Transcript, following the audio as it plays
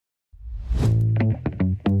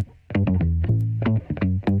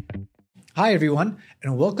Hi, everyone,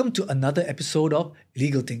 and welcome to another episode of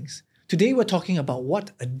Legal Things. Today, we're talking about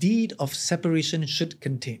what a deed of separation should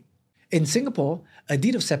contain. In Singapore, a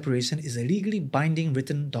deed of separation is a legally binding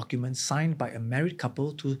written document signed by a married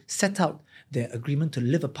couple to set out their agreement to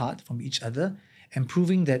live apart from each other and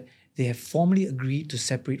proving that they have formally agreed to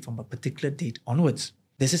separate from a particular date onwards.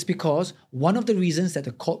 This is because one of the reasons that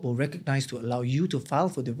the court will recognize to allow you to file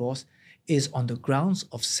for divorce is on the grounds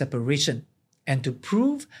of separation and to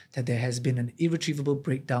prove that there has been an irretrievable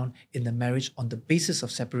breakdown in the marriage on the basis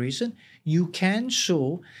of separation, you can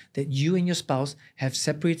show that you and your spouse have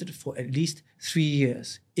separated for at least 3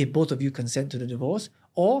 years if both of you consent to the divorce,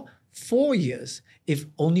 or 4 years if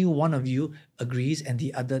only one of you agrees and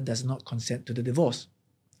the other does not consent to the divorce.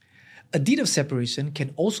 A deed of separation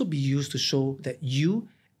can also be used to show that you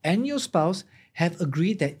and your spouse have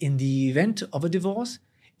agreed that in the event of a divorce,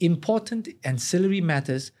 important ancillary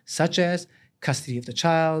matters such as custody of the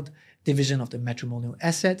child, division of the matrimonial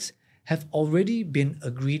assets, have already been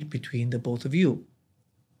agreed between the both of you.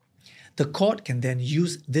 The court can then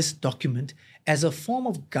use this document as a form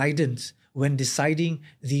of guidance when deciding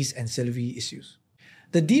these ancillary issues.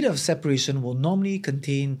 The deed of separation will normally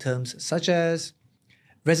contain terms such as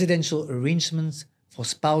residential arrangements for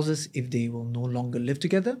spouses if they will no longer live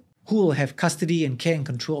together, who will have custody and care and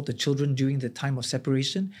control of the children during the time of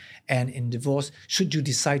separation and in divorce should you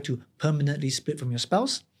decide to permanently split from your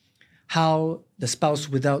spouse, how the spouse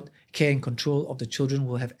without care and control of the children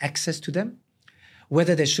will have access to them,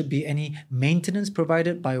 whether there should be any maintenance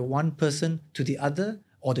provided by one person to the other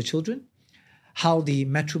or the children, how the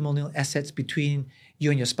matrimonial assets between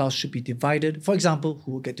you and your spouse should be divided, for example,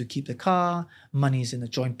 who will get to keep the car, money is in a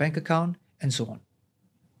joint bank account, and so on.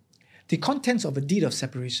 The contents of a deed of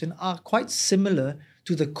separation are quite similar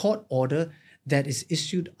to the court order that is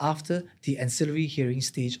issued after the ancillary hearing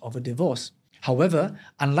stage of a divorce. However,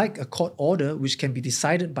 unlike a court order which can be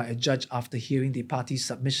decided by a judge after hearing the parties'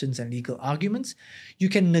 submissions and legal arguments, you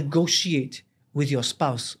can negotiate with your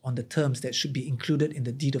spouse on the terms that should be included in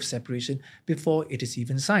the deed of separation before it is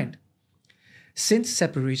even signed. Since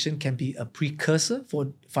separation can be a precursor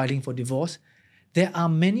for filing for divorce, there are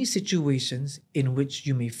many situations in which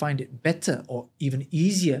you may find it better or even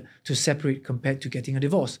easier to separate compared to getting a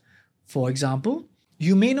divorce. For example,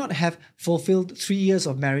 you may not have fulfilled 3 years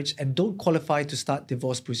of marriage and don't qualify to start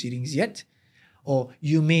divorce proceedings yet, or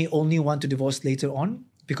you may only want to divorce later on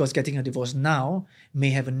because getting a divorce now may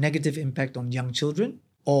have a negative impact on young children,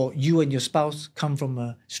 or you and your spouse come from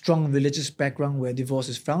a strong religious background where divorce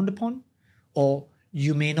is frowned upon, or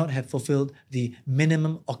you may not have fulfilled the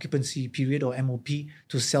minimum occupancy period or MOP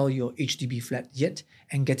to sell your HDB flat yet,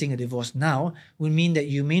 and getting a divorce now would mean that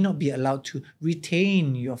you may not be allowed to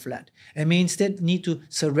retain your flat and may instead need to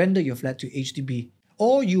surrender your flat to HDB.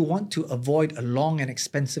 Or you want to avoid a long and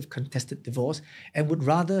expensive contested divorce and would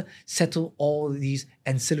rather settle all these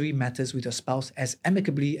ancillary matters with your spouse as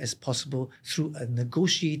amicably as possible through a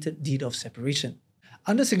negotiated deed of separation.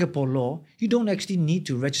 Under Singapore law, you don't actually need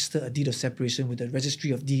to register a deed of separation with the Registry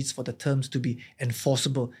of Deeds for the terms to be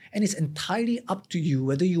enforceable, and it's entirely up to you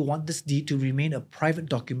whether you want this deed to remain a private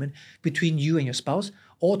document between you and your spouse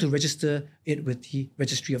or to register it with the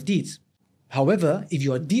Registry of Deeds. However, if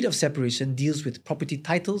your deed of separation deals with property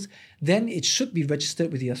titles, then it should be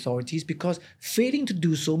registered with the authorities because failing to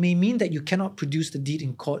do so may mean that you cannot produce the deed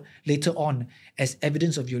in court later on as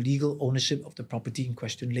evidence of your legal ownership of the property in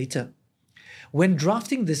question later. When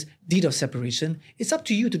drafting this deed of separation, it's up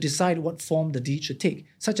to you to decide what form the deed should take,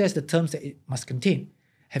 such as the terms that it must contain.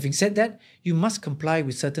 Having said that, you must comply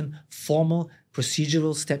with certain formal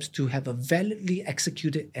procedural steps to have a validly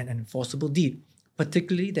executed and enforceable deed,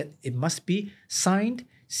 particularly that it must be signed,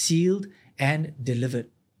 sealed, and delivered.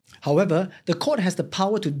 However, the court has the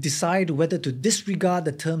power to decide whether to disregard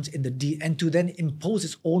the terms in the deed and to then impose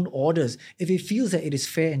its own orders if it feels that it is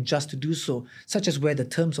fair and just to do so, such as where the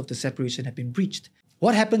terms of the separation have been breached.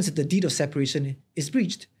 What happens if the deed of separation is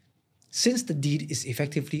breached? Since the deed is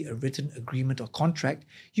effectively a written agreement or contract,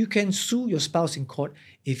 you can sue your spouse in court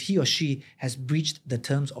if he or she has breached the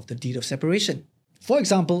terms of the deed of separation. For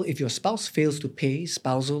example, if your spouse fails to pay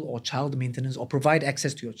spousal or child maintenance or provide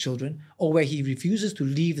access to your children, or where he refuses to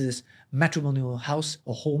leave this matrimonial house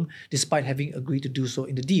or home despite having agreed to do so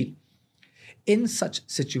in the deed. In such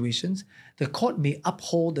situations, the court may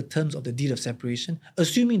uphold the terms of the deed of separation,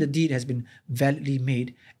 assuming the deed has been validly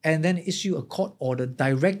made, and then issue a court order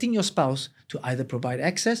directing your spouse to either provide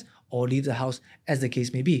access or leave the house, as the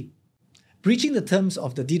case may be. Breaching the terms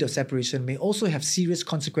of the deed of separation may also have serious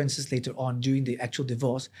consequences later on during the actual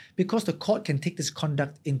divorce because the court can take this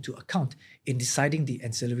conduct into account in deciding the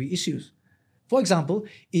ancillary issues. For example,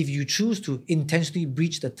 if you choose to intentionally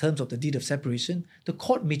breach the terms of the deed of separation, the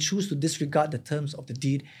court may choose to disregard the terms of the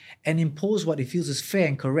deed and impose what it feels is fair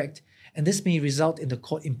and correct, and this may result in the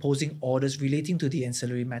court imposing orders relating to the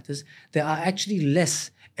ancillary matters that are actually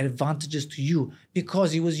less advantageous to you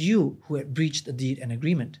because it was you who had breached the deed and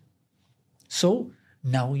agreement. So,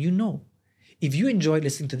 now you know. If you enjoyed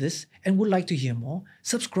listening to this and would like to hear more,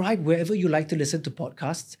 subscribe wherever you like to listen to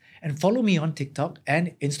podcasts and follow me on TikTok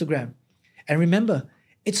and Instagram. And remember,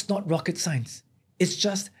 it's not rocket science. It's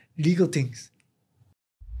just legal things.